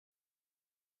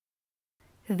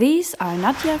These are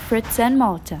Nadja, Fritz and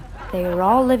Malte. They are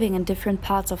all living in different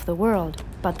parts of the world,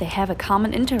 but they have a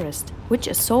common interest, which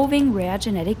is solving rare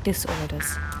genetic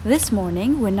disorders. This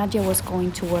morning, when Nadja was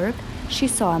going to work, she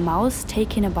saw a mouse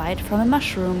taking a bite from a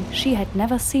mushroom she had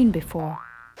never seen before.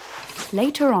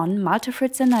 Later on, Malte,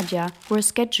 Fritz and Nadja were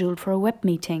scheduled for a web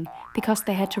meeting because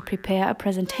they had to prepare a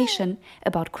presentation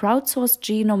about crowdsourced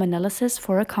genome analysis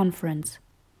for a conference.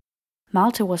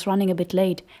 Malte was running a bit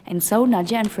late, and so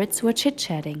Nadja and Fritz were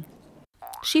chit-chatting.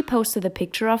 She posted a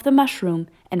picture of the mushroom,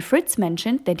 and Fritz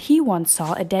mentioned that he once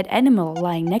saw a dead animal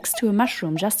lying next to a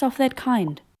mushroom just of that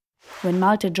kind. When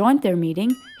Malte joined their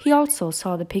meeting, he also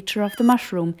saw the picture of the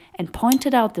mushroom and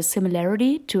pointed out the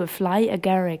similarity to a fly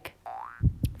agaric.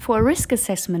 For a risk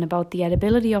assessment about the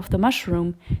edibility of the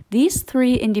mushroom, these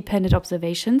 3 independent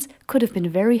observations could have been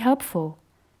very helpful.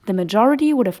 The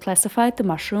majority would have classified the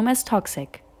mushroom as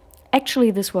toxic.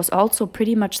 Actually, this was also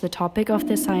pretty much the topic of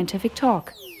their scientific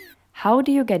talk. How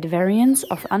do you get variants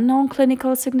of unknown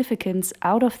clinical significance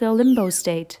out of their limbo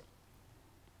state?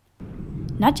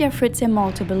 Nadja, Fritz and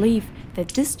Malte believe that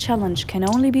this challenge can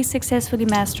only be successfully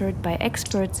mastered by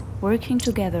experts working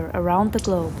together around the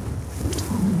globe.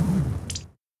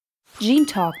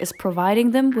 GeneTalk is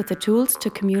providing them with the tools to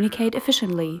communicate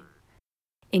efficiently.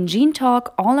 In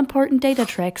GeneTalk, all important data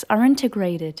tracks are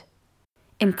integrated.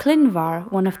 In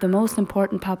ClinVar, one of the most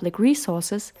important public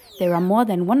resources, there are more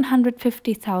than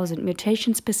 150,000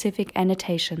 mutation-specific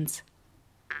annotations.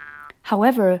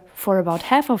 However, for about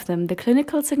half of them, the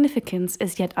clinical significance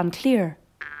is yet unclear.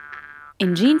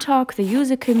 In GeneTalk, the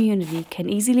user community can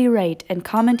easily rate and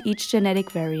comment each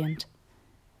genetic variant.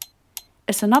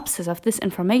 A synopsis of this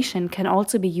information can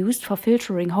also be used for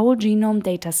filtering whole genome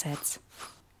datasets.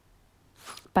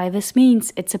 By this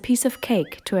means, it's a piece of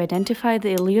cake to identify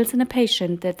the alleles in a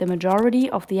patient that the majority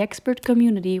of the expert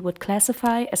community would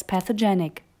classify as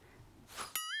pathogenic.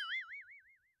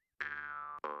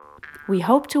 We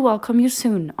hope to welcome you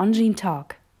soon on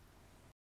GeneTalk.